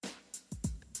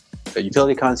a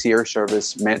utility concierge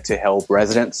service meant to help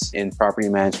residents in property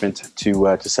management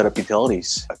to set up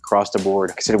utilities across the board.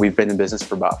 Like I said, we've been in business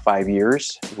for about 5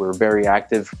 years. We're very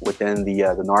active within the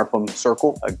NARPM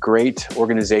circle, a great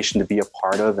organization to be a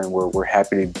part of, and we're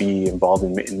happy to be involved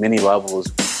in many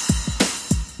levels.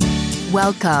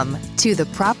 Welcome to the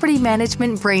Property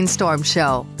Management Brainstorm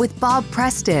Show with Bob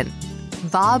Preston.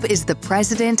 Bob is the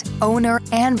president, owner,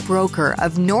 and broker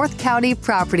of North County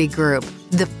Property Group,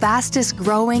 the fastest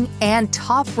growing and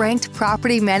top-ranked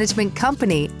property management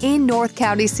company in North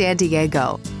County, San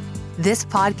Diego. This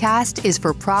podcast is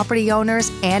for property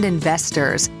owners and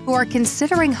investors who are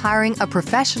considering hiring a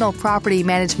professional property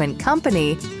management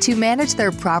company to manage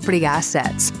their property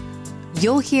assets.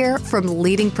 You'll hear from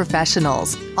leading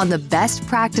professionals on the best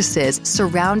practices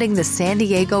surrounding the San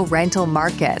Diego rental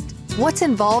market, what's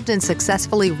involved in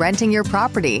successfully renting your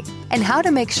property, and how to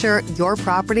make sure your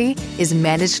property is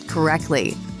managed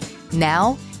correctly.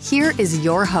 Now, here is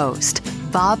your host,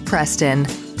 Bob Preston.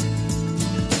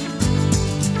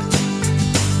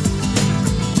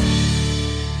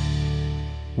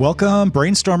 Welcome,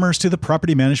 brainstormers, to the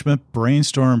Property Management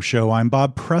Brainstorm Show. I'm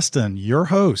Bob Preston, your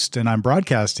host, and I'm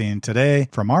broadcasting today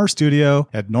from our studio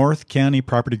at North County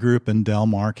Property Group in Del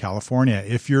Mar, California.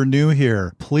 If you're new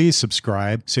here, please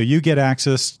subscribe so you get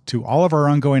access to all of our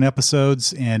ongoing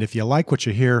episodes. And if you like what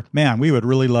you hear, man, we would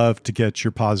really love to get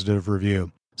your positive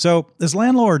review. So, as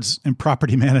landlords and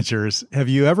property managers, have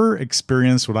you ever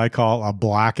experienced what I call a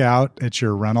blackout at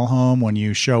your rental home when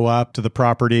you show up to the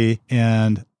property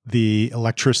and the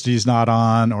electricity is not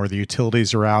on or the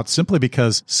utilities are out simply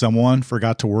because someone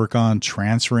forgot to work on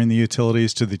transferring the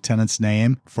utilities to the tenant's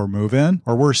name for move-in?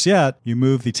 Or worse yet, you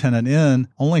move the tenant in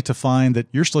only to find that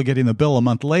you're still getting the bill a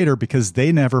month later because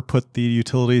they never put the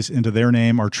utilities into their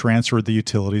name or transferred the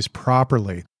utilities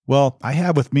properly. Well, I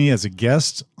have with me as a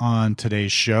guest on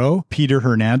today's show, Peter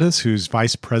Hernandez, who's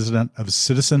Vice President of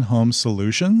Citizen Home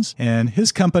Solutions, and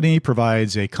his company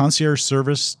provides a concierge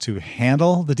service to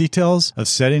handle the details of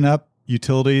setting up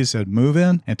utilities at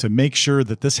move-in and to make sure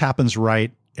that this happens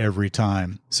right every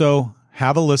time. So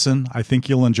have a listen. I think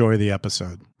you'll enjoy the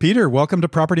episode. Peter, welcome to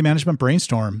Property Management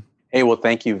Brainstorm. Hey, well,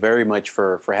 thank you very much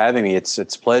for having me. It's a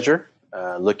pleasure.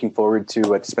 Looking forward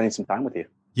to spending some time with you.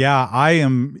 Yeah, I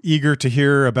am eager to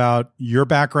hear about your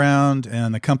background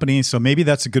and the company. So maybe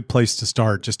that's a good place to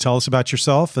start. Just tell us about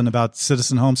yourself and about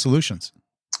Citizen Home Solutions.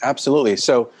 Absolutely.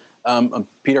 So I'm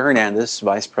Peter Hernandez,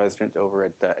 Vice President over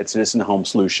at Citizen Home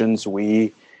Solutions.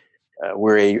 We're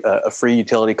a free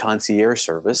utility concierge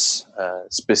service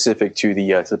specific to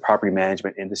the property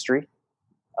management industry.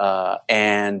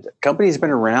 And the company's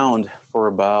been around for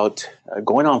about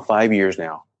going on 5 years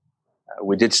now.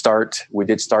 We did start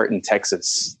in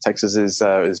Texas. Texas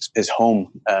is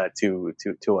home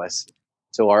to us.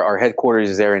 So our headquarters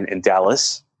is there in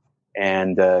Dallas,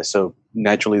 and so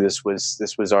naturally this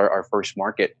was our first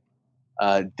market.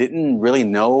 Didn't really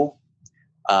know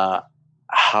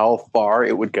how far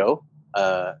it would go,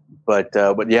 but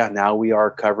yeah, now we are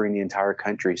covering the entire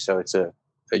country. So it's a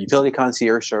utility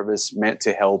concierge service meant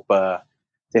to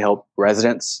help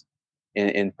residents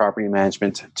in property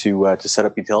management to set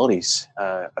up utilities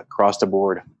across the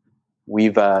board.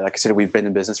 We've, like I said, we've been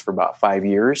in business for about 5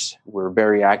 years. We're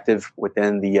very active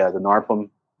within the NARPM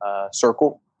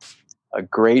circle, a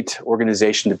great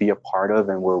organization to be a part of,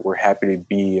 and we're happy to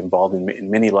be involved in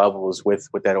many levels with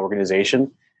that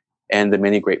organization and the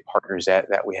many great partners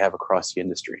that we have across the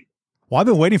industry. Well, I've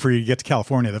been waiting for you to get to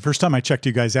California. The first time I checked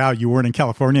you guys out, you weren't in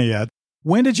California yet.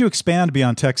 When did you expand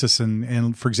beyond Texas?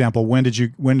 And for example, when did you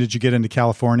get into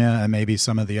California and maybe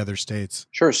some of the other states?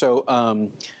 Sure. So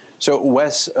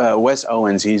Wes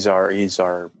Owens, he's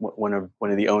our one of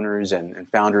the owners and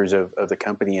founders of the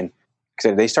company. And like I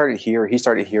said, he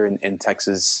started here in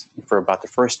Texas for about the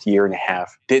first year and a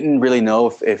half. Didn't really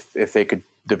know if they could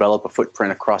develop a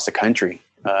footprint across the country.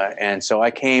 And so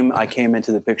I came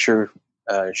into the picture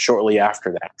shortly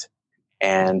after that,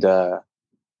 and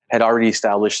had already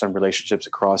established some relationships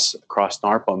across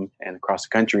NARPM and across the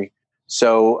country.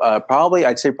 So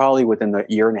I'd say within the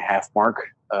year and a half mark,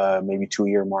 maybe 2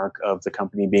 year mark of the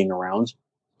company being around.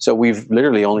 So we've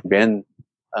literally only been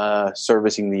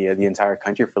servicing the entire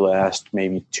country for the last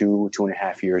maybe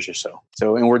 2.5 years or so.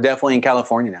 And we're definitely in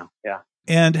California now. Yeah.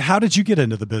 And how did you get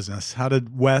into the business? How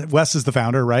did Wes is the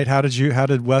founder, right? How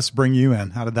did Wes bring you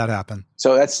in? How did that happen?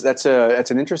 So that's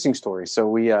an interesting story. So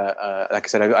we, like I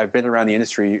said, I've been around the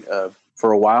industry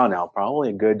for a while now, probably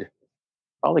a good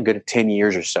 10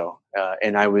 years or so.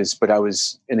 And I was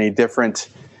in a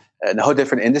whole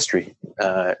different industry,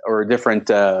 or a different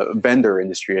vendor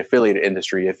industry, affiliated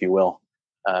industry, if you will.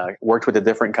 Worked with a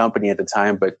different company at the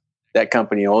time, but that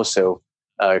company also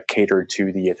catered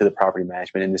to the property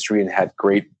management industry and had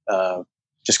great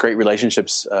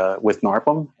relationships with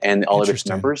NARPM and all of its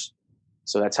members.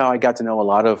 So that's how I got to know a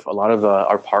lot of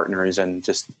our partners and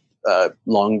just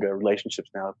long relationships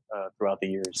now throughout the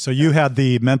years. So you had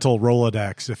the mental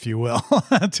Rolodex, if you will,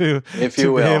 to be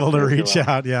able to reach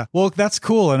out. Yeah. Well, that's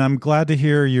cool. And I'm glad to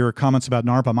hear your comments about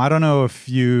NARPM. I don't know if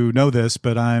you know this,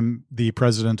 but I'm the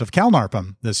president of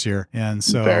CalNARPM this year. And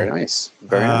so very nice.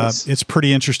 Very nice. It's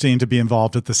pretty interesting to be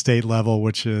involved at the state level,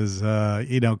 which is,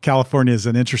 California is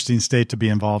an interesting state to be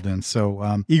involved in.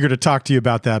 So eager to talk to you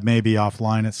about that maybe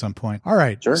offline at some point. All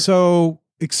right. Sure. So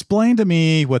explain to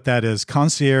me what that is.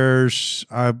 Concierge,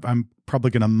 I'm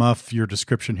probably going to muff your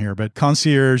description here, but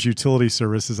concierge utility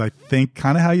services, I think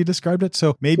kind of how you described it.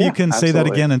 So maybe you can say that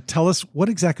again and tell us what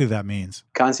exactly that means.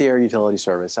 Concierge utility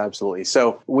service. Absolutely.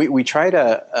 So we try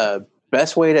to,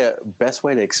 best way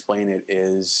to explain it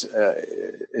is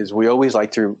we always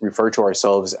like to refer to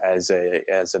ourselves as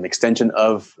an extension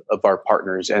of our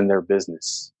partners and their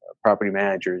business, property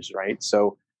managers, right?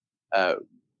 So,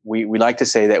 we like to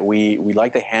say that we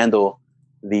like to handle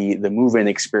the move-in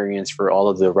experience for all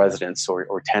of the residents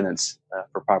or tenants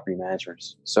for property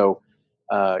managers. So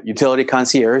utility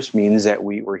concierge means that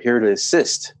we're here to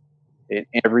assist in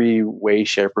every way,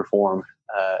 shape, or form,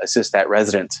 assist that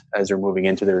resident as they're moving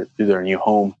into their new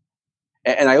home.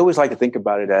 And I always like to think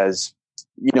about it as,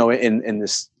 in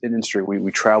this industry,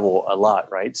 we travel a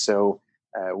lot, right? So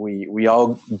we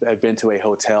all have been to a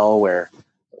hotel where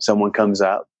someone comes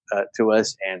out to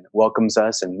us and welcomes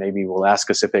us, and maybe will ask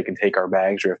us if they can take our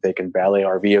bags or if they can valet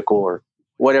our vehicle or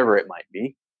whatever it might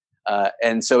be.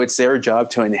 And so it's their job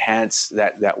to enhance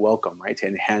that welcome, right? To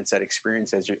enhance that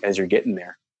experience as you're getting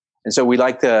there. And so we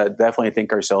like to definitely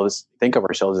think of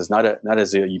ourselves as not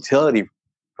as a utility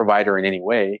provider in any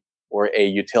way or a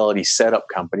utility setup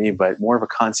company, but more of a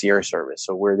concierge service.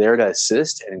 So we're there to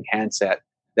assist and enhance that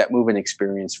move-in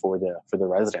experience for the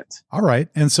resident. All right.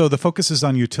 And so the focus is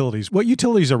on utilities. What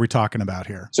utilities are we talking about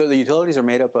here? So the utilities are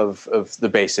made up of the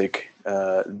basic,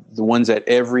 the ones that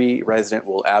every resident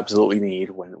will absolutely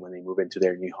need when they move into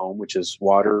their new home, which is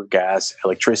water, gas,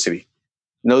 electricity.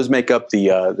 And those make up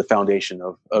the foundation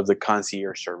of the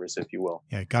concierge service, if you will.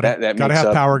 Yeah, gotta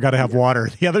have power, gotta have water.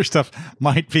 The other stuff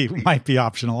might be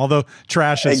optional. Although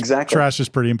trash is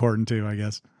pretty important too, I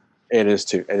guess. It is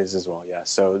too. It is as well. Yeah.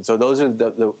 So those are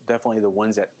the definitely the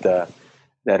ones that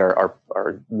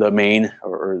are the main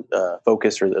or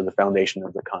focus or the foundation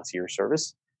of the concierge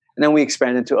service. And then we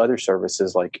expand into other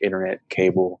services like internet,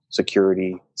 cable,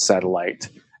 security, satellite,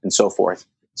 and so forth.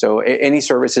 So any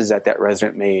services that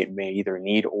resident may either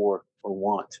need or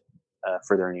want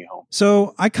for their new home.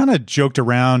 So I kind of joked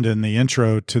around in the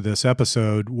intro to this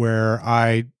episode where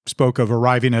I spoke of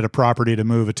arriving at a property to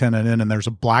move a tenant in and there's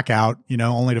a blackout,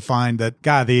 only to find that,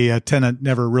 the tenant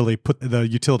never really put the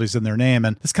utilities in their name.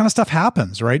 And this kind of stuff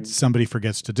happens, right? Somebody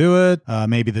forgets to do it.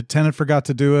 Maybe the tenant forgot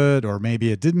to do it, or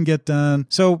maybe it didn't get done.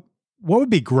 So what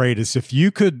would be great is if you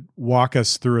could walk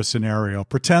us through a scenario,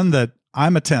 pretend that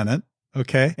I'm a tenant.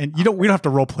 Okay. And we don't have to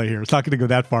role play here. It's not going to go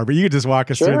that far, but you could just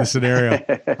walk us through the scenario.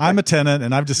 I'm a tenant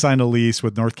and I've just signed a lease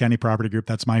with North County Property Group.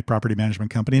 That's my property management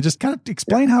company. And just kind of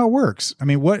explain how it works. I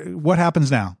mean, what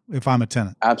happens now if I'm a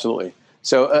tenant? Absolutely.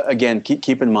 So again,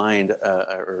 keep in mind,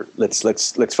 or let's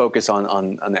focus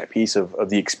on that piece of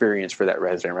the experience for that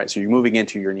resident, right? So you're moving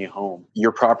into your new home.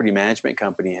 Your property management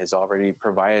company has already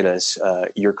provided us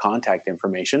your contact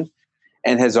information,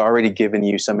 and has already given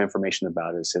you some information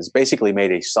about us, has basically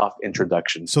made a soft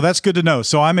introduction. So that's good to know.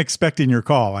 So I'm expecting your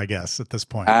call, I guess, at this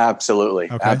point. Absolutely.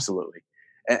 Okay. Absolutely.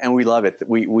 And we love it.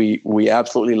 We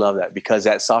absolutely love that, because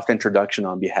that soft introduction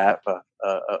on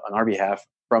our behalf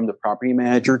from the property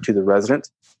manager to the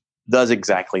resident does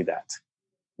exactly that.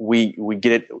 We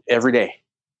get it every day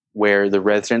where the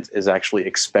resident is actually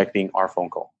expecting our phone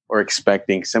call or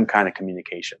expecting some kind of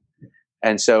communication.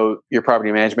 And so your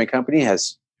property management company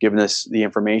has given us the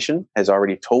information, has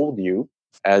already told you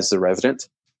as the resident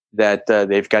that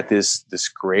they've got this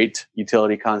great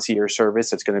utility concierge service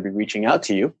that's going to be reaching out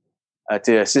to you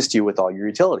to assist you with all your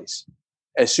utilities.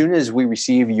 As soon as we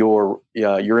receive your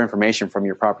information from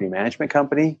your property management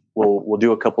company, we'll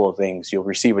do a couple of things. You'll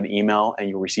receive an email and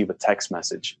you'll receive a text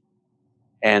message.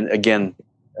 And again,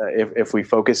 if we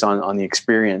focus on the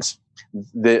experience,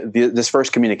 this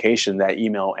first communication, that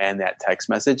email and that text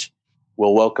message,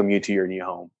 will welcome you to your new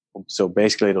home. So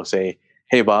basically it'll say,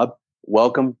 "Hey, Bob,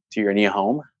 welcome to your new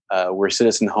home. We're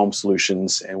Citizen Home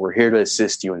Solutions, and we're here to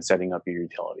assist you in setting up your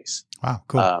utilities." Wow,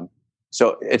 cool.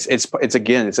 So it's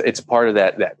part of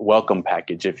that welcome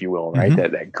package, if you will, right?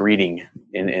 Mm-hmm. That greeting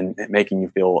and making you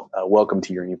feel welcome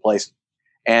to your new place.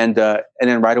 And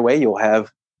then right away you'll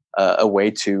have a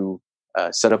way to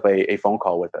set up a phone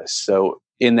call with us. So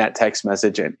in that text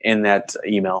message and in that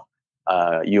email,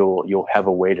 you'll have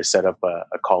a way to set up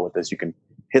a call with us. You can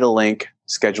hit a link,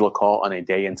 schedule a call on a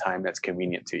day and time that's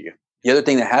convenient to you. The other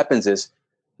thing that happens is,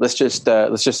 let's just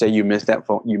say you missed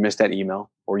that email,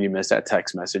 or you missed that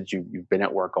text message. You've been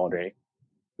at work all day.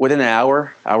 Within an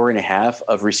hour and a half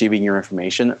of receiving your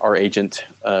information, our agent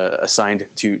assigned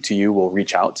to you will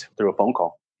reach out through a phone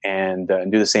call and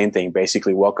do the same thing.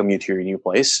 Basically, welcome you to your new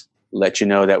place, let you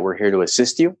know that we're here to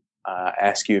assist you,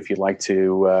 ask you if you'd like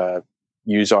to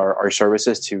use our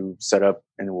services to set up,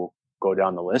 and we'll go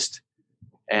down the list.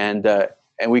 And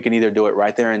we can either do it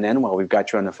right there and then while we've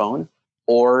got you on the phone,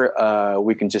 or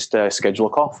we can just schedule a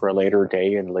call for a later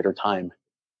day and a later time.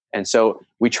 And so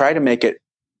we try to make it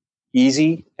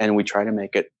easy, and we try to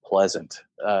make it pleasant,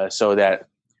 so that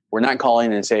we're not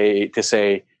calling and say,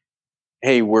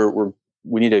 hey,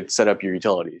 we need to set up your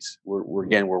utilities. We're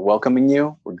welcoming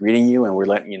you, we're greeting you, and we're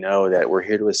letting you know that we're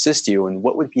here to assist you. And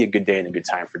what would be a good day and a good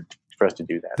time for us to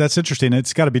do that. That's interesting.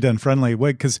 It's got to be done friendly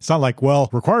way, because it's not like, well,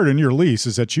 required in your lease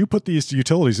is that you put these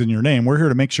utilities in your name. We're here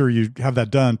to make sure you have that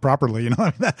done properly.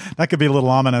 That could be a little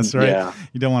ominous, right? Yeah.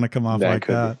 You don't want to come off like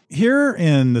that. Here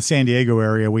in the San Diego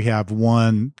area, we have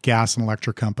one gas and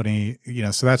electric company,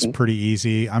 so that's pretty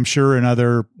easy. I'm sure in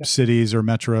other cities or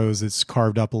metros, it's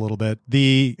carved up a little bit.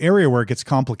 The area where it gets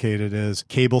complicated is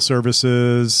cable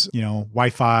services,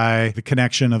 Wi-Fi, the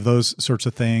connection of those sorts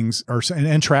of things,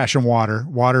 and trash and water.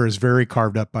 Water is very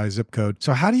carved up by zip code.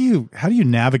 So how do you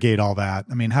navigate all that?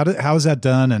 I mean, how is that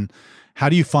done, and how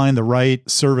do you find the right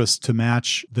service to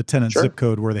match the tenant zip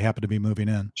code where they happen to be moving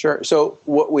in? Sure. So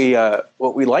what we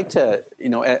like to,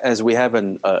 as we have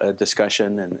a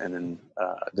discussion and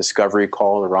a discovery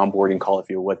call or onboarding call, if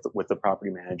you will, with the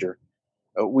property manager,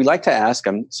 we like to ask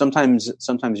them. Sometimes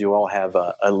you all have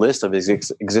a list of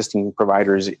existing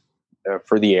providers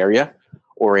for the area,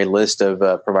 or a list of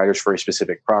providers for a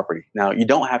specific property. Now, you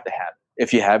don't have to have it.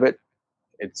 If you have it,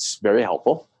 it's very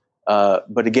helpful.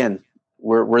 But again,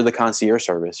 we're the concierge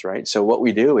service, right? So what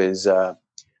we do is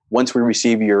once we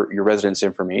receive your residence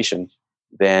information,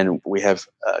 then we have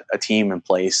a team in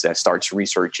place that starts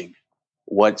researching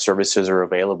what services are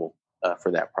available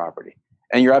for that property.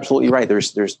 And you're absolutely right.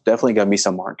 There's definitely going to be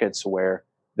some markets where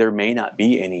there may not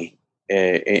be any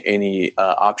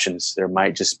options. There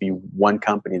might just be one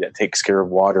company that takes care of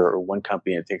water, or one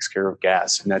company that takes care of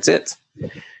gas, and that's it.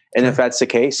 And if that's the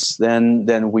case,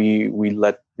 then we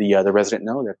let the resident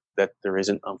know that there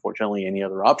isn't, unfortunately, any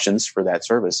other options for that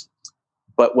service.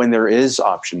 But when there is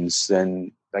options,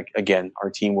 then again, our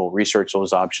team will research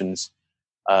those options,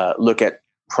 look at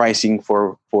pricing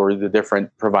for the different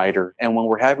provider. And when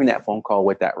we're having that phone call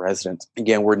with that resident,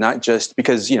 again, we're not just,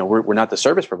 because we're not the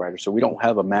service provider, so we don't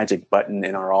have a magic button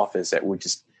in our office that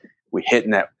we hit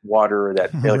in that water or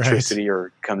that electricity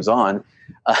or comes on.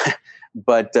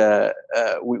 But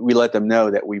we let them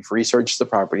know that we've researched the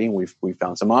property and we've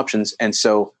found some options. And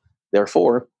so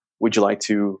therefore, would you like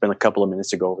to spend a couple of minutes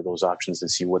to go over those options and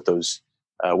see what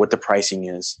the pricing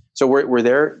is? So we're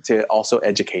there to also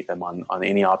educate them on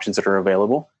any options that are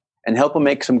available, and help them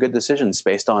make some good decisions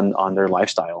based on their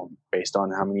lifestyle, based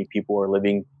on how many people are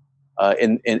living at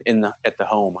the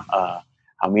home,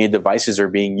 how many devices are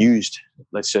being used.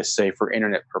 Let's just say for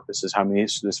internet purposes, how many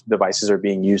devices are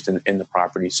being used in the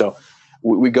property. So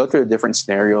we go through the different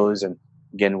scenarios, and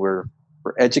again, we're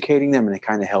educating them and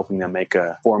kind of helping them make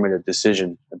a formative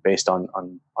decision based on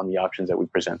the options that we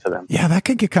present to them. Yeah, that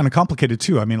could get kind of complicated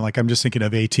too. I mean, like, I'm just thinking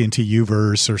of AT&T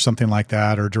Uverse or something like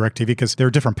that, or DirecTV, because there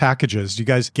are different packages. Do you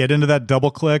guys get into that double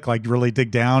click, like really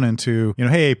dig down into,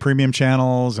 hey, premium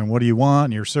channels and what do you want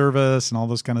and your service and all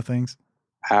those kind of things?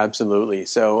 Absolutely.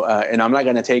 So, and I'm not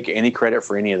going to take any credit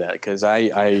for any of that, because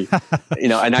I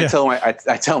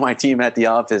tell my team at the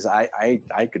office,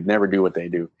 I could never do what they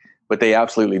do. But they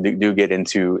absolutely do get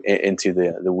into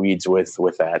the weeds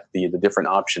with that, the different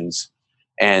options,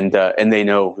 and they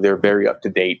know they're very up to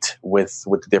date with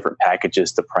the different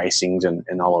packages, the pricings,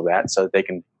 and all of that, so that they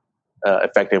can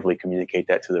effectively communicate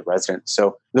that to the resident.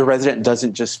 So the resident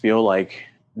doesn't just feel like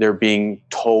they're being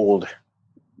told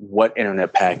what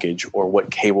internet package or what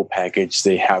cable package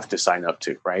they have to sign up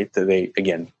to, right?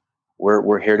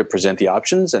 We're here to present the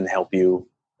options and help you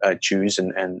choose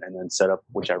and then set up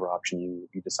whichever option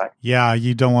you decide. Yeah,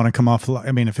 you don't want to come off.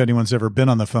 I mean, if anyone's ever been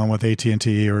on the phone with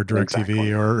AT&T or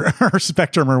DirecTV or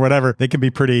Spectrum or whatever, they can be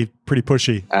pretty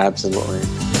pushy. Absolutely.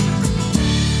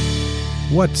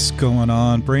 What's going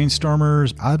on,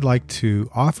 brainstormers? I'd like to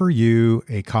offer you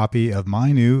a copy of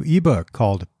my new ebook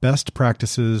called Best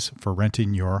Practices for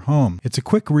Renting Your Home. It's a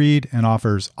quick read and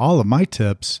offers all of my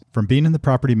tips from being in the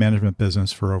property management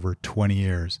business for over 20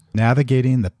 years,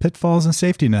 navigating the pitfalls and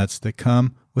safety nets that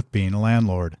come with being a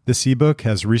landlord. This ebook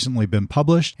has recently been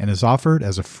published and is offered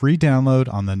as a free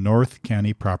download on the North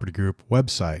County Property Group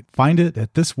website. Find it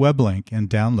at this web link and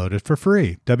download it for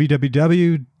free.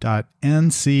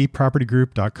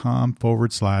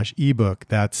 www.ncpropertygroup.com/ebook.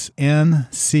 That's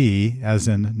NC as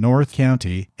in North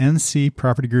County,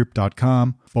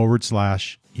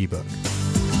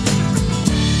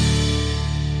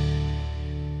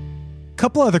 ncpropertygroup.com/ebook.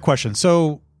 Couple other questions.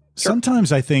 So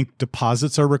sometimes I think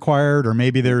deposits are required, or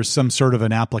maybe there's some sort of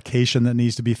an application that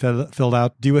needs to be filled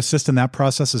out. Do you assist in that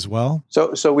process as well?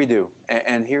 So we do,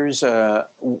 and here's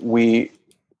we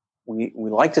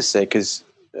like to say, because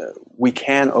we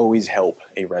can always help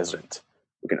a resident.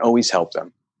 We can always help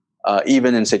them,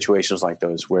 even in situations like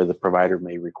those where the provider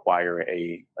may require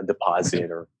a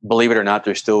deposit, or believe it or not,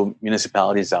 there's still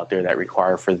municipalities out there that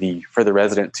require for the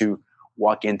resident to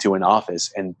walk into an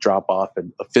office and drop off a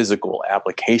physical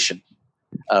application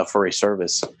for a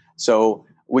service. So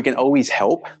we can always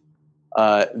help.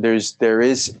 There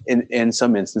is in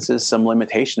some instances some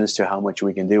limitations to how much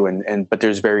we can do, but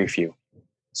there's very few.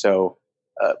 So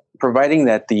providing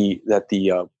that the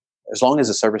as long as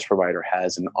the service provider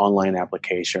has an online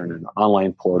application and an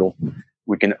online portal,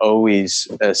 we can always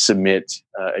submit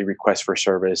a request for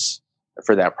service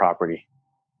for that property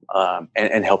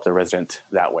and help the resident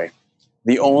that way.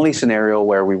 The only scenario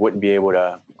where we wouldn't be able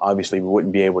to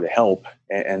help,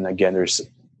 and again, there's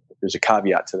a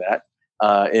caveat to that,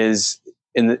 is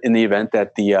in the event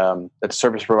that the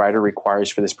service provider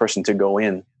requires for this person to go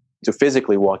in, to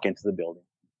physically walk into the building,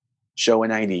 show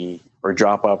an ID, or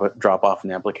drop off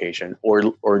an application,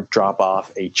 or drop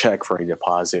off a check for a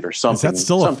deposit or something. Is that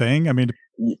still a thing? I mean,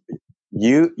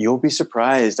 you'll be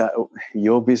surprised.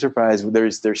 You'll be surprised.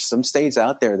 There's some states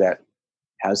out there that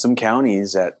have some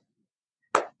counties that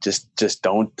just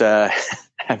don't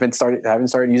haven't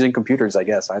started using computers, I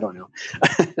guess. I don't know.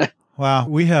 Wow.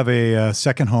 We have a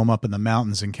second home up in the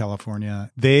mountains in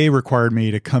California. They required me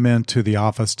to come into the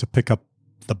office to pick up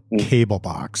the cable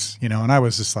box, and I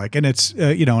was just like, and it's,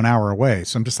 an hour away.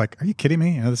 So I'm just like, are you kidding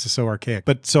me? This is so archaic.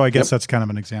 But so I guess that's kind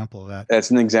of an example of that. That's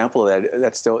an example of that.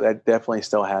 That definitely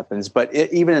still happens. But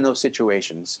even in those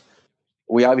situations,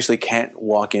 we obviously can't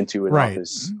walk into an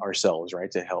office ourselves, right,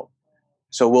 to help.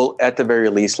 So we'll, at the very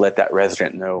least, let that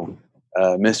resident know,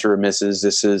 Mr. or Mrs.,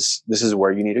 this is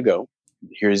where you need to go.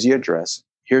 Here's the address.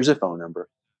 Here's a phone number.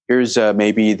 Here's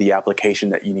maybe the application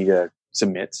that you need to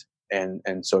submit.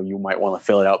 And so you might want to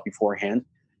fill it out beforehand.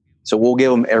 So we'll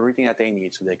give them everything that they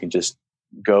need so they can just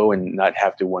go and not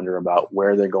have to wonder about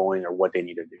where they're going or what they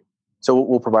need to do. So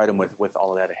we'll provide them with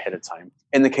all of that ahead of time.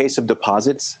 In the case of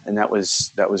deposits, and that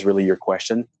was really your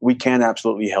question, we can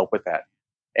absolutely help with that.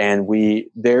 And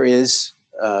there is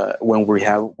when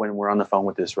we're on the phone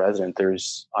with this resident,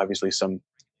 there's obviously some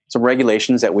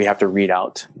regulations that we have to read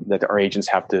out, that our agents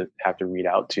have to read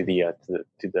out to the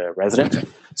resident,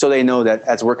 so they know that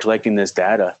as we're collecting this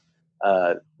data,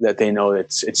 that they know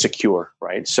it's secure,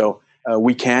 right? So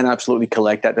we can absolutely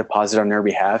collect that deposit on their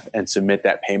behalf and submit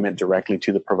that payment directly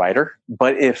to the provider.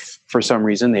 But if for some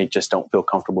reason they just don't feel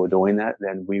comfortable doing that,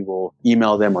 then we will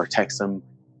email them or text them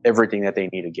everything that they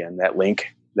need. Again, that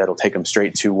link that'll take them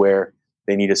straight to where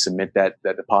they need to submit that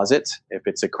deposit, if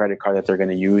it's a credit card that they're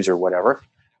going to use or whatever.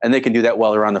 And they can do that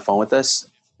while they're on the phone with us,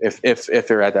 if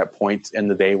they're at that point in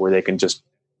the day where they can just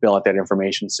fill out that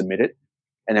information, submit it,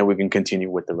 and then we can continue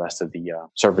with the rest of the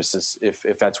services if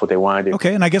that's what they want to do.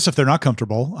 Okay, and I guess if they're not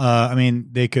comfortable,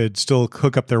 they could still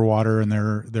hook up their water and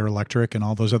their electric and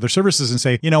all those other services and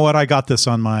say, you know what, I got this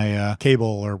on my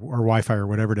cable or Wi-Fi or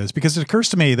whatever it is. Because it occurs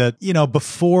to me that,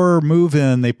 before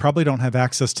move-in, they probably don't have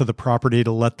access to the property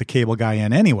to let the cable guy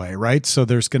in anyway, right? So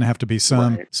there's going to have to be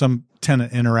some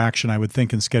tenant interaction, I would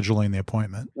think, in scheduling the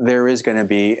appointment. There is going to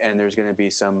be, and there's going to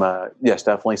be some,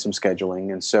 definitely some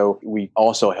scheduling. And so we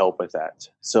also help with that,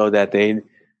 so that they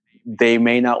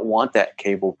may not want that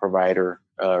cable provider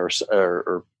or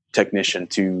technician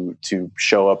to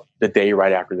show up the day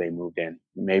right after they moved in.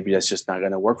 Maybe that's just not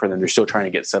going to work for them. They're still trying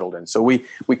to get settled in. So we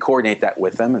coordinate that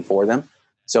with them and for them,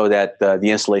 so that the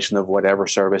installation of whatever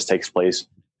service takes place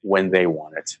when they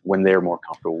want it, when they're more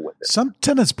comfortable with it. Some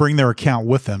tenants bring their account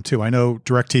with them too. I know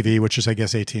DirecTV, which is I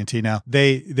guess AT&T now,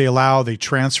 they allow the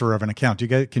transfer of an account.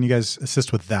 Can you guys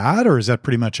assist with that, or is that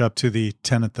pretty much up to the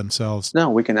tenant themselves? No,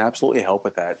 we can absolutely help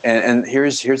with that. And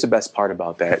here's the best part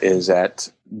about that is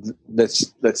that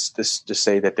let's just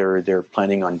say that they're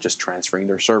planning on just transferring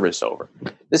their service over.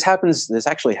 This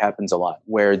actually happens a lot,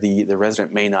 where the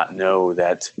resident may not know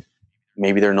that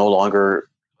maybe they're no longer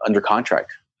under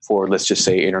contract for, let's just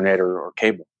say, internet or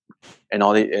cable,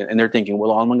 and they're thinking, well,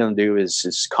 all I'm going to do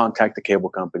is contact the cable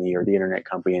company or the internet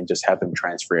company and just have them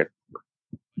transfer it.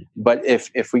 But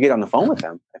if we get on the phone with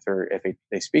them, if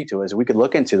they speak to us, we could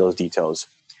look into those details,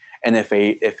 and if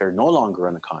they're no longer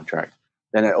on the contract,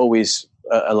 then it always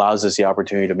allows us the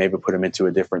opportunity to maybe put them into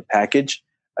a different package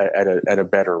at a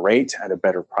better rate, at a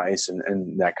better price,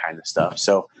 and that kind of stuff.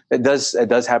 So it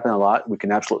does happen a lot. We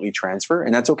can absolutely transfer,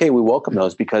 and that's okay. We welcome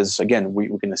those because, again, we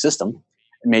can assist them,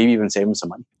 and maybe even save them some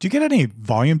money. Do you get any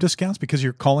volume discounts because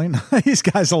you're calling these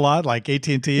guys a lot, like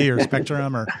AT&T or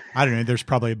Spectrum, or I don't know, there's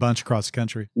probably a bunch across the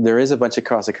country. There is a bunch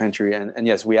across the country, and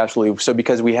yes, we absolutely, so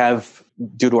because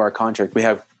due to our contract, we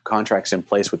have contracts in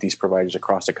place with these providers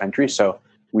across the country, so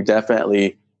we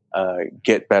definitely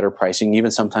get better pricing,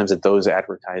 even sometimes at those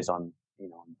advertised on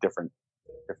different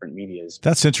medias.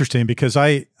 That's interesting because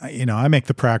I make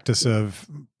the practice of,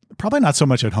 probably not so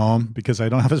much at home because I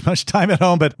don't have as much time at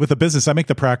home, but with a business, I make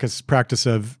the practice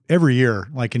of every year,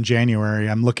 like in January,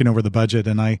 I'm looking over the budget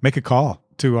and I make a call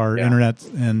to our internet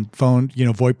and phone,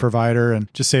 VoIP provider,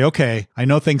 and just say, okay, I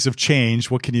know things have changed.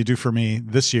 What can you do for me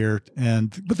this year?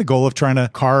 And with the goal of trying to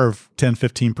carve 10,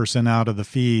 15% out of the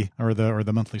fee or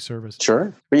the monthly service.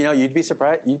 Sure. But you'd be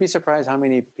surprised how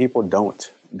many people don't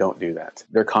do that.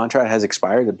 Their contract has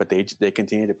expired, but they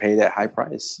continue to pay that high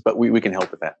price. But we can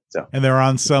help with that. So, and they're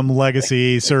on some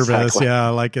legacy service. Exactly. Yeah,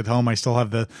 like at home, I still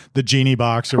have the Genie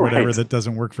box or whatever that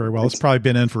doesn't work very well. It's probably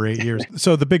been in for 8 years.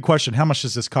 So the big question: how much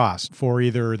does this cost for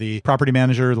either the property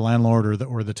manager, the landlord,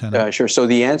 or the tenant? Sure. So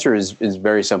the answer is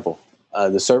very simple.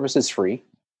 The service is free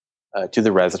to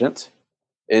the resident.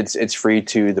 It's free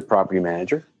to the property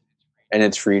manager, and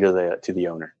it's free to the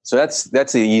owner. So that's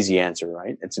the easy answer,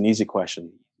 right? It's an easy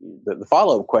question. The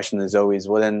follow-up question is always,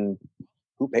 well, then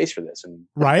who pays for this? And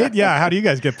right? Yeah. How do you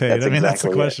guys get paid? That's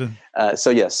the question.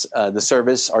 So yes,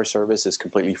 our service is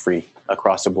completely free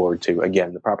across the board to,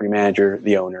 again, the property manager,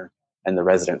 the owner, and the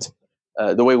resident.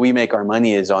 The way we make our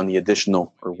money is on the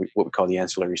additional, or what we call the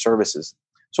ancillary services.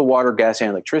 So water, gas,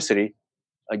 and electricity,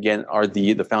 again, are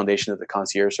the foundation of the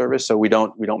concierge service. So we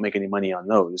don't make any money on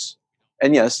those.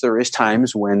 And yes, there is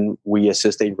times when we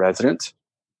assist a resident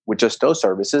with just those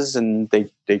services, and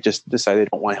they just decide they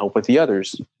don't want to help with the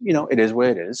others. It is what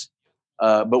it is.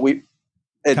 But it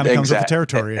kind of comes with the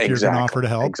territory if you're going to offer to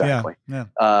help. Exactly.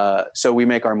 Yeah. So we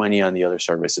make our money on the other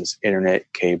services: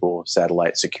 internet, cable,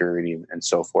 satellite, security, and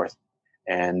so forth.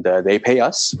 And they pay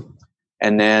us.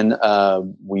 And then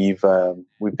we've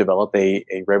developed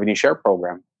a revenue share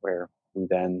program where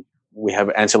we have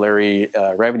ancillary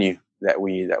revenue that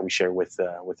we share with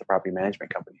the property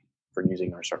management company for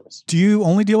using our service. Do you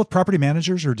only deal with property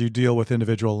managers, or do you deal with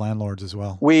individual landlords as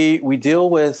well? We deal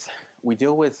with a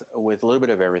little bit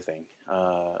of everything.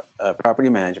 Property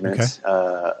management,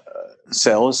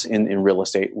 sales in real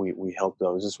estate. We help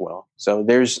those as well. So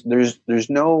there's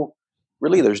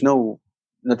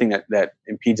nothing that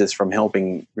impedes us from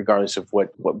helping, regardless of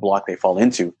what block they fall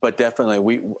into. But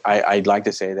definitely, I'd like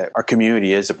to say that our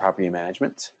community is a property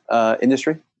management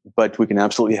industry. But we can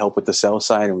absolutely help with the sales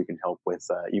side, and we can help with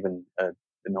even an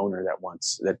owner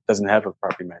that doesn't have a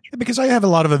property manager. Because I have a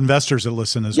lot of investors that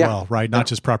listen as well, right? Not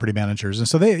just property managers, and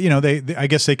so they I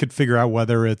guess they could figure out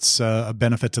whether it's a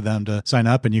benefit to them to sign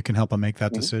up, and you can help them make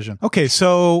that decision. Okay,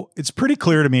 so it's pretty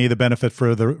clear to me the benefit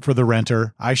for the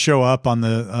renter. I show up on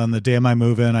the day of my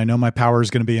move-in. I know my power is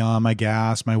going to be on, my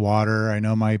gas, my water. I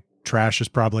know my trash is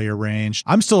probably arranged.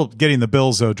 I'm still getting the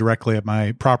bills, though, directly at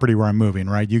my property where I'm moving,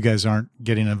 right? You guys aren't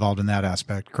getting involved in that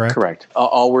aspect, correct? Correct.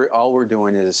 All we're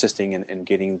doing is assisting in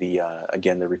getting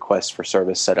the request for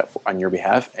service set up on your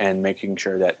behalf and making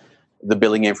sure that the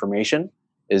billing information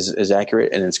is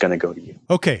accurate and it's going to go to you.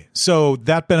 Okay, so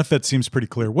that benefit seems pretty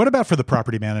clear. What about for the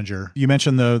property manager? You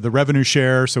mentioned the revenue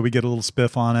share, so we get a little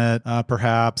spiff on it,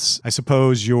 perhaps. I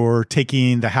suppose you're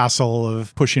taking the hassle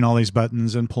of pushing all these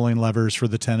buttons and pulling levers for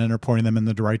the tenant or pointing them in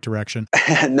the right direction.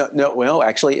 No. Well,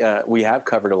 actually, we have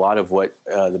covered a lot of what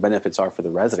the benefits are for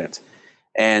the resident,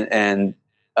 and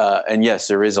yes,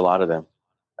 there is a lot of them.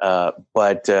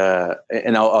 But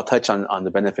I'll touch on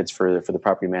the benefits for the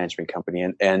property management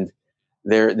company, and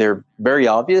they're very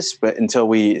obvious, but until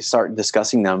we start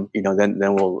discussing them,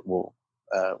 then we'll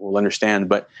understand.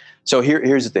 But So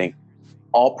here's the thing.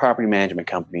 All property management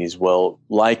companies will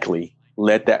likely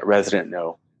let that resident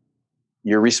know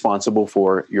you're responsible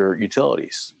for your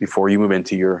utilities before you move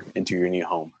into your new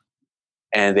home.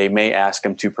 And they may ask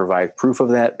them to provide proof of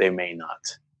that. They may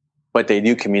not. But they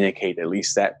do communicate at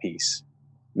least that piece.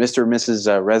 Mr. or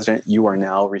Mrs. Resident, you are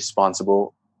now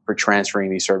responsible for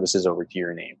transferring these services over to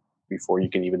your name before you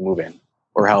can even move in,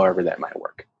 or however that might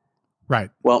work. Right.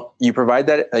 Well, you provide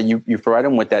that you provide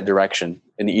them with that direction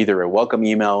in either a welcome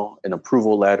email, an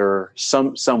approval letter,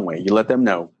 some way. You let them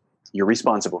know you're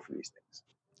responsible for these things.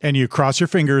 And you cross your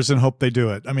fingers and hope they do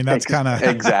it. I mean, that's kind of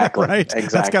exactly right. Exactly.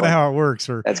 That's kind of how it works.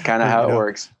 That's kind of how it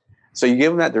works. So you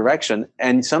give them that direction,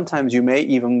 and sometimes you may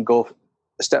even go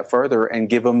a step further and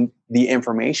give them the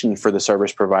information for the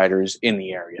service providers in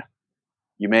the area.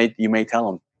 You may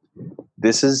tell them,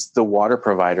 this is the water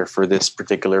provider for this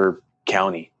particular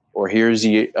county, or here's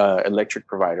the electric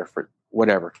provider for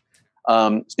whatever.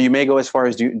 So you may go as far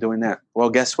as doing that. Well,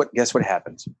 guess what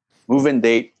happens? Move-in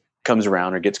date comes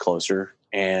around or gets closer,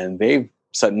 and they've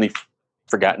suddenly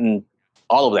forgotten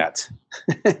all of that.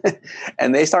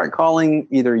 And they start calling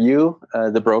either you,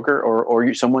 the broker,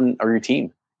 or someone or your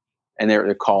team. And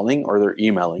they're calling or they're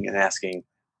emailing and asking,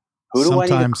 who do I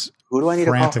need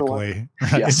to call for water?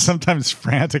 Right? Yes. Sometimes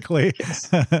frantically. Yes.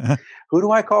 Who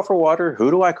do I call for water?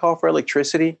 Who do I call for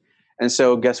electricity? And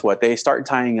so guess what? They start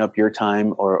tying up your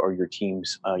time or your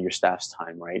team's, your staff's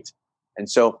time, right? And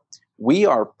so we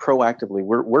are proactively,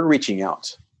 we're reaching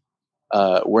out.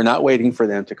 We're not waiting for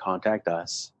them to contact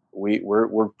us.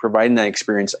 We're providing that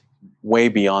experience way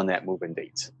beyond that move-in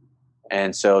date.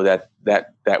 And so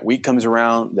that week comes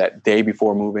around, that day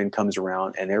before move-in comes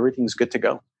around, and everything's good to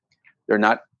go.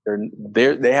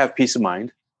 They have peace of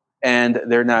mind, and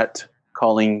they're not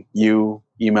calling you,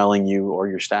 emailing you, or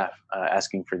your staff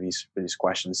asking for these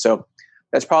questions. So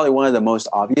that's probably one of the most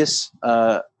obvious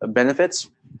benefits.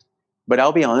 But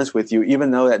I'll be honest with you,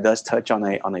 even though that does touch on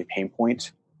a pain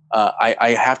point,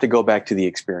 I have to go back to the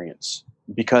experience,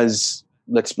 because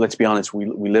let's be honest,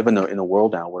 we live in a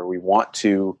world now where we want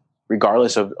to,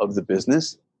 regardless of the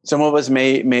business, some of us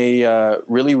may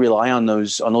really rely on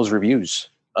those reviews.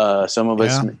 Some of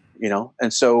us,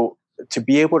 and so to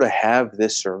be able to have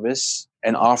this service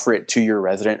and offer it to your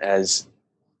resident as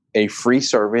a free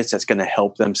service that's going to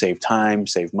help them save time,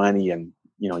 save money, and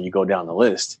you go down the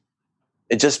list.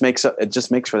 It just makes for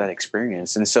that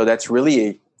experience. And so that's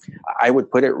really I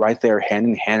would put it right there hand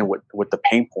in hand with the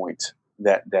pain point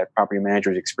that property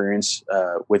managers experience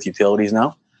with utilities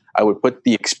now. I would put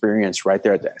the experience right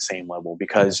there at that same level,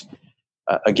 because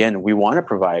again, we want to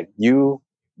provide you,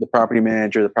 the property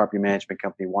manager, the property management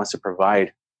company wants to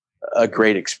provide a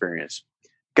great experience.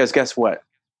 Because guess what?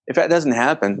 If that doesn't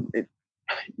happen,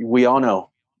 we all know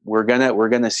we're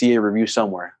gonna see a review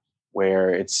somewhere where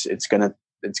it's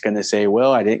gonna say,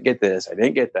 well, I didn't get this, I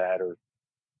didn't get that, or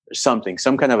some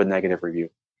kind of a negative review.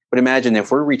 But imagine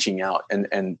if we're reaching out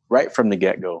and right from the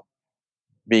get-go,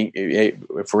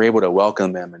 if we're able to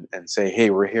welcome them and say,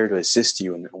 hey, we're here to assist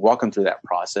you, and walk them through that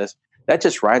process, that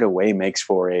just right away makes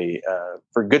for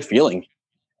for good feeling.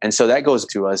 And so that goes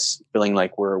to us feeling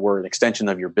like we're an extension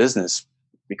of your business,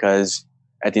 because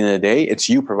at the end of the day, it's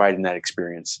you providing that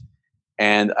experience.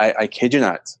 And I kid you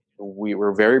not,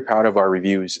 we're very proud of our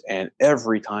reviews. And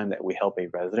every time that we help a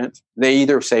resident, they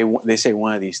say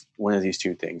one of these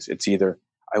two things. It's either,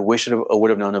 I wish I would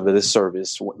have known of this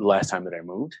service the last time that I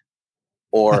moved,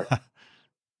 or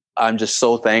I'm just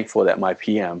so thankful that my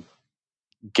PM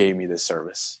gave me this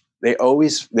service. They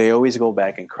always go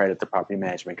back and credit the property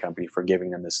management company for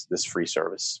giving them this free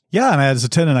service. Yeah, and as a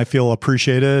tenant, I feel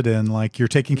appreciated and like you're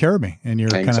taking care of me, and you're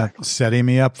kind of setting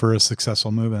me up for a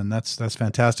successful move-in. That's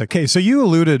fantastic. Okay, so you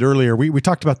alluded earlier, we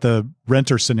talked about the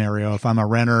renter scenario. If I'm a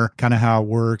renter, kind of how it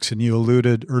works, and you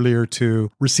alluded earlier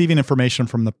to receiving information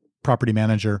from the property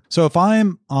manager. So if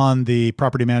I'm on the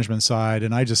property management side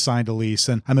and I just signed a lease,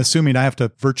 and I'm assuming I have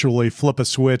to virtually flip a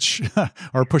switch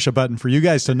or push a button for you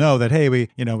guys to know that, hey, we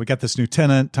got this new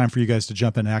tenant, time for you guys to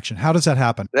jump in action. How does that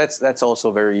happen? That's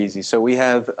also very easy. So we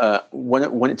have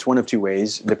it's one of two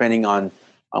ways, depending on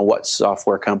what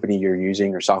software company you're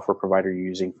using or software provider you're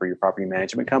using for your property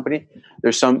management company.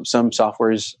 There's some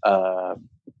softwares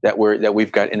that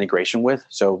we've got integration with.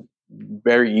 So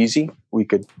very easy. We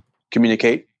could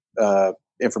communicate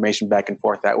information back and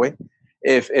forth that way.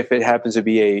 If it happens to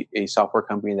be a software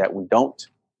company that we don't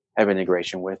have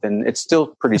integration with, and it's still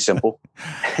pretty simple.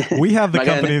 We have the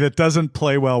company that doesn't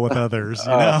play well with others.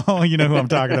 You know who I'm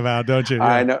talking about, don't you?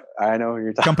 Yeah. I know who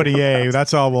you're talking Company about. A.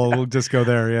 That's all. We'll just go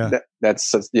there. Yeah.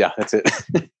 That's it.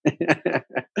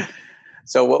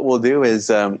 So what we'll do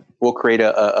is we'll create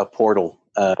a portal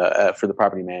for the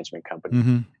property management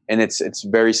company. And it's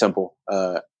very simple.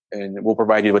 And we'll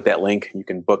provide you with that link. You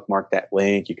can bookmark that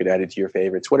link. You could add it to your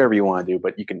favorites, whatever you want to do,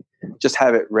 but you can just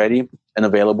have it ready and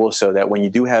available so that when you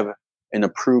do have an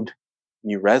approved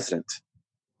new resident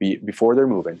before they're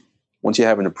moving, once you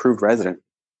have an approved resident,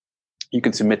 you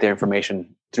can submit their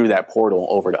information through that portal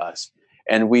over to us.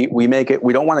 And we make it,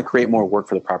 we don't want to create more work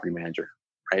for the property manager,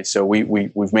 right? So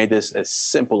we've made this as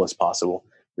simple as possible.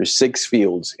 There's 6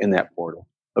 fields in that portal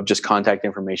of just contact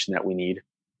information that we need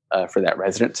for that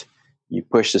resident. You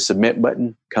push the submit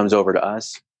button, comes over to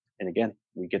us, and again,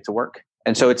 we get to work.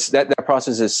 And so it's that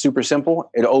process is super simple.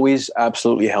 It always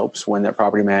absolutely helps when that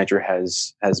property manager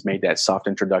has made that soft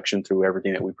introduction through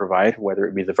everything that we provide, whether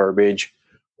it be the verbiage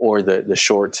or the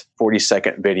short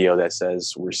 40-second video that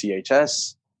says we're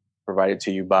CHS, provided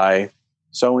to you by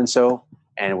so-and-so,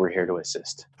 and we're here to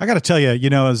assist. I got to tell you,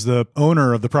 as the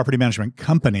owner of the property management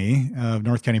company of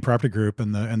North County Property Group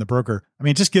and the broker, I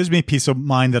mean, it just gives me peace of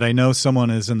mind that I know someone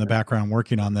is in the background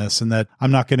working on this, and that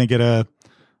I'm not going to get a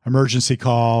emergency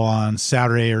call on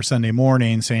Saturday or Sunday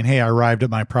morning saying, "Hey, I arrived at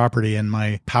my property and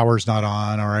my power's not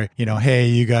on," or, "Hey,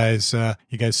 you guys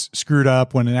screwed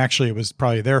up," when actually it was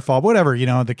probably their fault, whatever,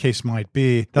 the case might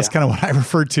be. That's kind of what I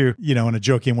referred to, in a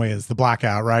joking way, as the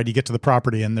blackout, right? You get to the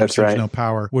property and there's no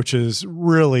power, which is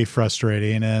really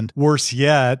frustrating. And worse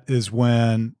yet is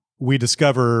when we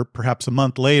discover perhaps a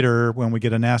month later when we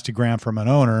get a nasty gram from an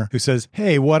owner who says,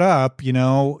 "Hey, what up?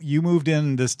 You moved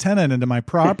in this tenant into my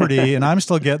property and I'm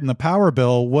still getting the power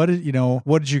bill. What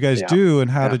did you guys do?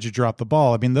 And how did you drop the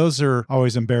ball?" I mean, those are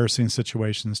always embarrassing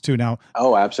situations too. Now,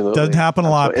 oh, absolutely. Doesn't happen a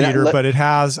lot, Peter, but it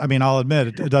has. I mean, I'll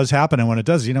admit it does happen. And when it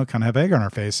does, kind of have egg on our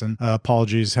face, and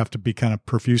apologies have to be kind of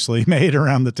profusely made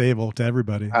around the table to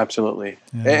everybody. Absolutely.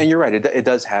 Yeah. And you're right. It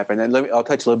does happen. And I'll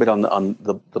touch a little bit on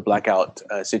the blackout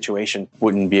situation.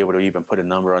 Wouldn't be able to even put a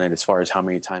number on it as far as how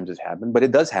many times it's happened, but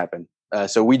it does happen.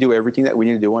 So we do everything that we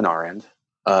need to do on our end.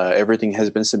 Everything has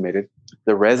been submitted.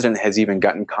 The resident has even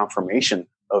gotten confirmation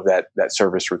of that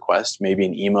service request, maybe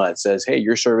an email that says, "Hey,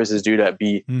 your service is due to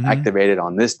be activated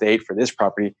on this date for this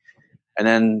property." And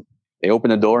then they open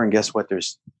the door and guess what?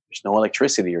 There's no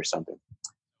electricity or something.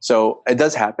 So it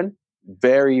does happen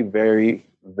very, very,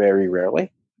 very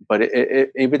rarely. But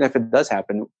even if it does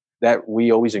happen, that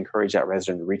we always encourage that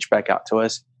resident to reach back out to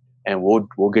us, and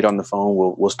we'll get on the phone.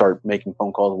 We'll start making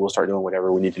phone calls. We'll start doing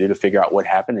whatever we need to do to figure out what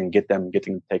happened and get them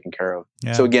taken care of.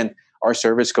 Yeah. So again, our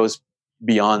service goes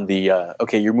beyond the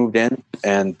okay, you're moved in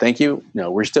and thank you. No,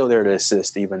 we're still there to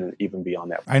assist even beyond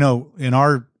that. I know in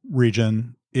our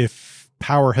region, if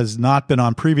power has not been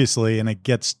on previously and it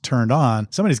gets turned on,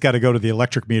 somebody's got to go to the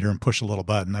electric meter and push a little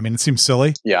button. I mean, it seems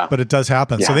silly, but it does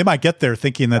happen. Yeah. So they might get there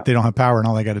thinking that they don't have power, and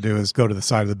all they got to do is go to the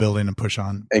side of the building and push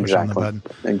on the button.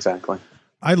 Exactly.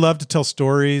 I love to tell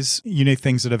stories, unique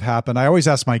things that have happened. I always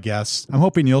ask my guests, I'm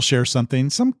hoping you'll share something,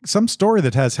 some story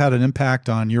that has had an impact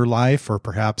on your life or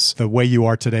perhaps the way you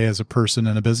are today as a person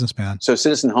and a businessman. So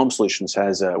Citizen Home Solutions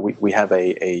has, we have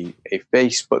a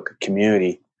Facebook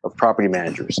community of property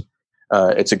managers.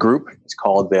 It's a group. It's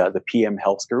called the PM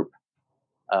Health Group.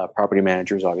 Property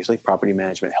managers, obviously, Property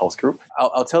Management Health Group.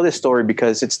 I'll tell this story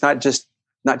because it's not just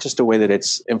the way that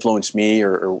it's influenced me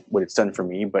or what it's done for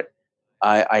me, but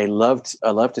I love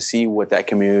to see what that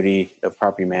community of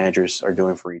property managers are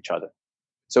doing for each other.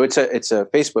 So it's a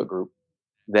Facebook group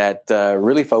that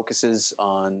really focuses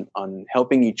on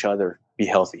helping each other be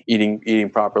healthy, eating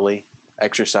properly,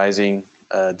 exercising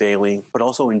daily, but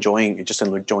also enjoying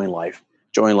life.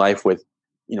 Enjoying life with,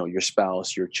 your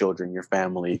spouse, your children, your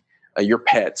family, your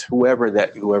pet, whoever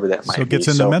that might be. So it gets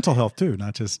into mental health too,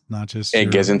 not just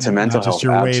it gets into mental health,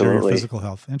 your weight or your physical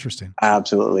health. Interesting.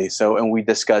 Absolutely. So, and we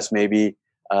discuss maybe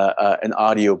an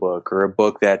audiobook or a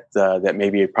book that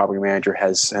maybe a property manager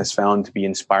has found to be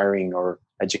inspiring or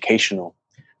educational.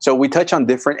 So we touch on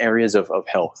different areas of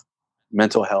health,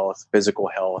 mental health, physical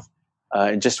health,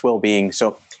 and just well-being.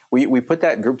 So we put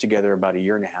that group together about a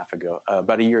year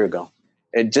ago.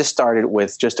 It just started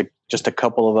with just a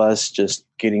couple of us just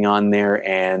getting on there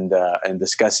and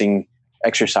discussing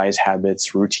exercise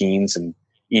habits, routines, and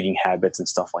eating habits and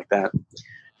stuff like that.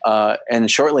 And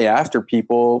shortly after,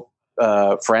 people,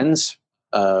 friends,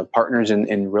 partners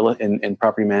in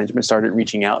property management started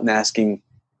reaching out and asking,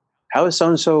 "How is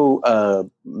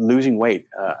so-and-so losing weight?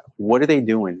 What are they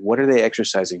doing? What are they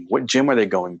exercising? What gym are they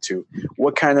going to?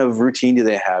 What kind of routine do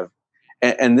they have?"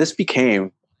 And this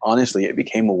became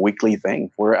a weekly thing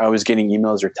where I was getting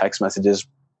emails or text messages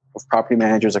of property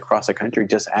managers across the country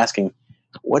just asking,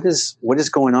 what is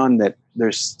going on, that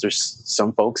there's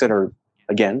some folks that are,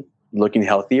 again, looking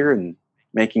healthier and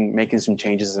making some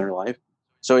changes in their life.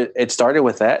 So it started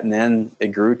with that, and then it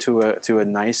grew to a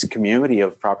nice community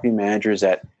of property managers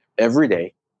that every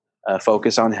day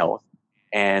focus on health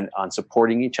and on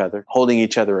supporting each other, holding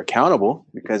each other accountable,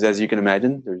 because as you can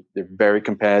imagine, they're very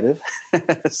competitive.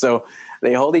 So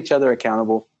they hold each other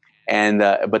accountable, and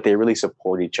but they really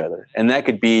support each other. And that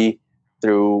could be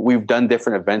we've done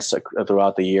different events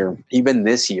throughout the year. Even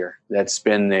this year, that's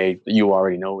been you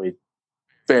already know, a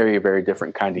very, very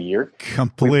different kind of year.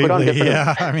 Completely,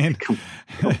 yeah. I mean,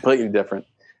 completely different.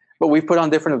 But we've put on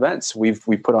different events. We've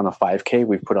put on a 5K.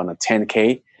 We've put on a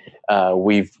 10K.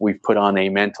 We've put on a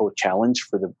mental challenge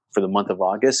for the month of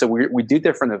August. So we do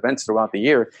different events throughout the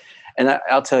year. And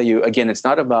I'll tell you again, it's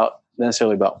not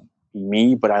necessarily about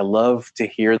me, but I love to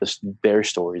hear their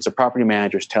stories. The property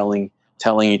managers telling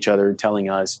each other, telling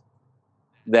us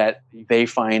that they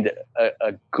find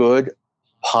a good,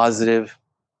 positive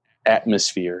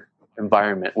atmosphere,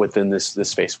 environment within this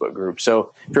Facebook group.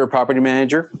 So if you're a property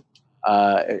manager,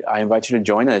 I invite you to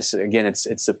join us. Again, it's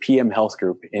the PM Health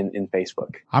Group in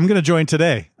Facebook. I'm going to join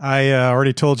today. I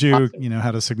already told you,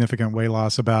 had a significant weight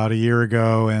loss about a year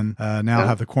ago, and now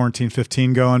have the Quarantine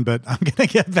 15 going, but I'm going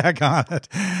to get back on it.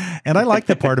 And I like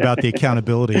the part about the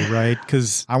accountability, right?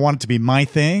 Because I want it to be my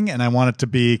thing, and I want it to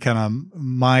be kind of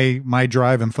my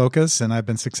drive and focus, and I've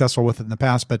been successful with it in the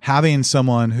past. But having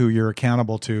someone who you're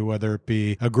accountable to, whether it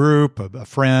be a group, a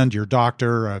friend, your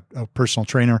doctor, a personal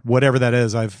trainer, whatever that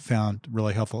is, I've found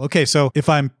really helpful. Okay, so if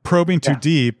I'm probing too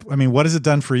deep, I mean, what has it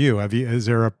done for you? Is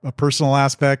there a personal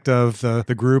aspect of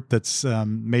the group that's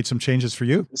made some changes for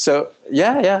you? So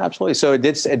yeah, absolutely. So it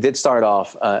did start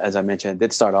off, as I mentioned, it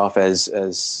did start off as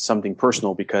something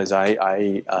personal, because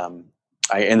I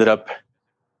ended up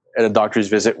at a doctor's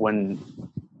visit one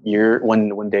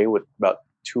day with about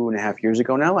 2.5 years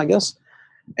ago now, I guess,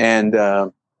 and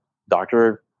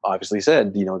doctor obviously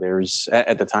said, there's,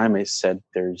 at the time I said,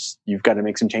 you've got to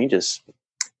make some changes,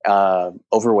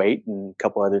 overweight and a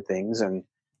couple other things. And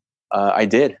I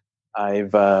did. I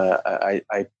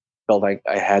felt like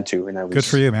I had to, and good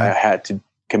for you, man. I had to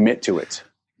commit to it.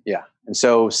 Yeah. And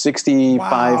so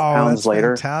 65 pounds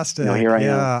later, fantastic. Here I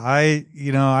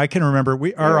am. I can remember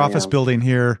our office building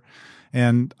here,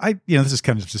 and this is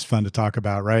kind of just fun to talk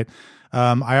about, right?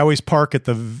 I always park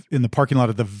in the parking lot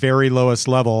at the very lowest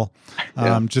level,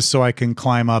 just so I can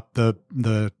climb up the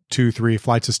 2-3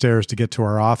 flights of stairs to get to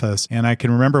our office. And I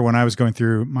can remember when I was going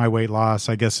through my weight loss,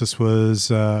 I guess this was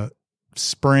early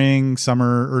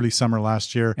summer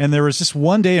last year. And there was just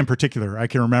one day in particular I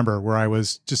can remember where I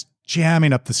was just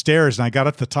jamming up the stairs, and I got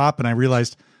up the top and I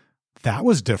realized that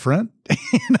was different.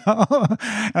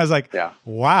 I was like,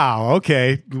 wow,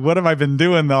 okay. What have I been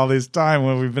doing all this time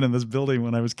when we've been in this building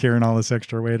when I was carrying all this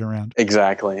extra weight around?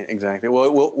 Exactly.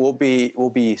 Well, we'll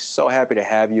be so happy to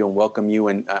have you and welcome you.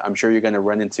 And I'm sure you're going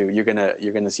to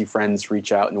you're going to see friends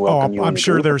reach out and welcome you. I'm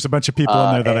sure group. There's a bunch of people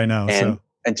in there that I know.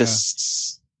 And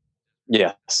just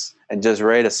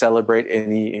ready to celebrate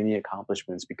any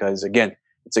accomplishments, because again,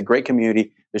 it's a great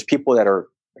community. There's people that are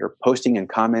posting and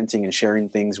commenting and sharing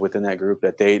things within that group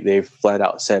that they've flat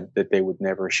out said that they would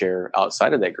never share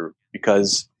outside of that group,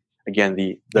 because again,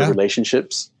 the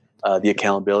relationships, the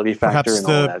accountability factor, and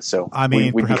all that. So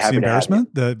we'd be happy the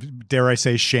embarrassment, to have the dare I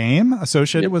say shame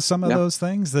associated with some of those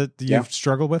things that you've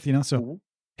struggled with, So. Mm-hmm.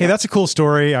 Hey, that's a cool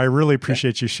story. I really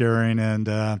appreciate you sharing, and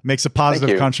makes a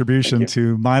positive contribution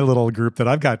to my little group that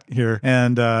I've got here,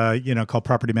 and called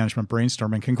Property Management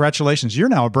Brainstorming. Congratulations! You're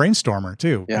now a brainstormer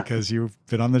too, because you've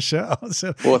been on the show.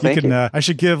 So thank you. I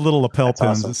should give little lapel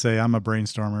pins that say I'm a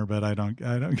brainstormer, but I don't.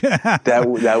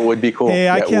 That would be cool. Hey,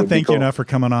 I can't thank you enough for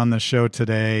coming on the show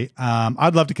today.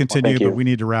 I'd love to continue, but we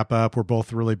need to wrap up. We're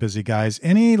both really busy guys.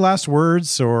 Any last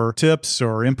words or tips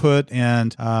or input,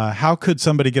 and how could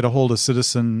somebody get a hold of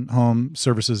Citizen Home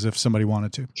Services if somebody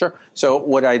wanted to? Sure. So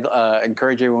what I'd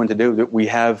encourage everyone to do, that we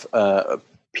have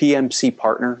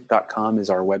pmcpartner.com is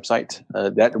our website.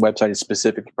 That website is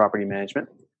specific to property management.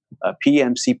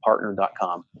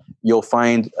 pmcpartner.com. You'll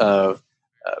find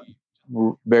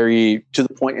very to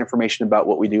the point information about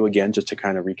what we do, again, just to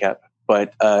kind of recap.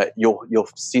 But you'll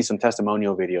see some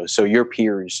testimonial videos. So your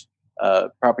peers,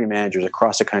 property managers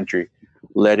across the country,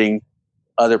 letting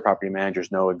other property managers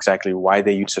know exactly why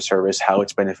they use the service, how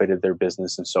it's benefited their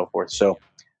business, and so forth. So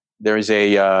there's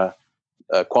a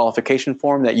qualification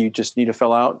form that you just need to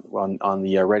fill out on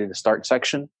the ready to start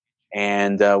section,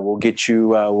 and we'll get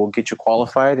you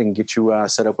qualified and get you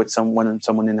set up with someone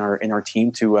in our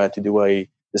team to do a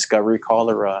discovery call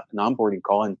or an onboarding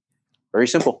call. And very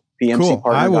simple.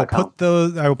 pmcpartner.com.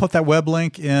 Cool. I will put that web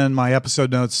link in my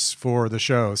episode notes for the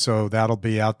show, so that'll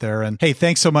be out there. And hey,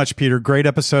 thanks so much, Peter. Great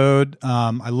episode.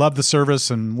 I love the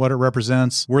service and what it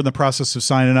represents. We're in the process of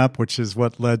signing up, which is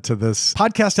what led to this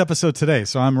podcast episode today.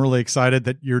 So I'm really excited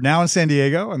that you're now in San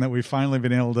Diego and that we've finally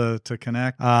been able to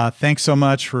connect. Thanks so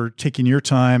much for taking your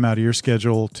time out of your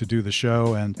schedule to do the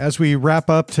show. And as we wrap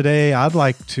up today, I'd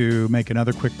like to make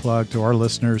another quick plug to our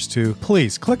listeners to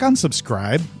please click on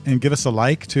subscribe and give us a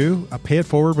like too. Pay it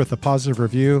forward with a positive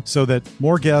review so that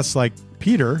more guests like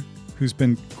Peter, who's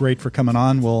been great for coming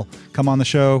on, will come on the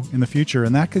show in the future.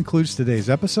 And that concludes today's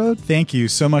episode. Thank you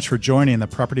so much for joining the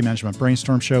Property Management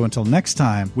Brainstorm Show. Until next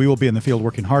time, we will be in the field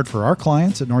working hard for our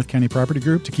clients at North County Property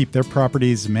Group to keep their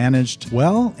properties managed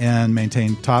well and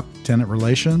maintain top tenant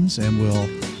relations. And we'll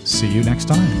see you next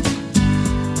time.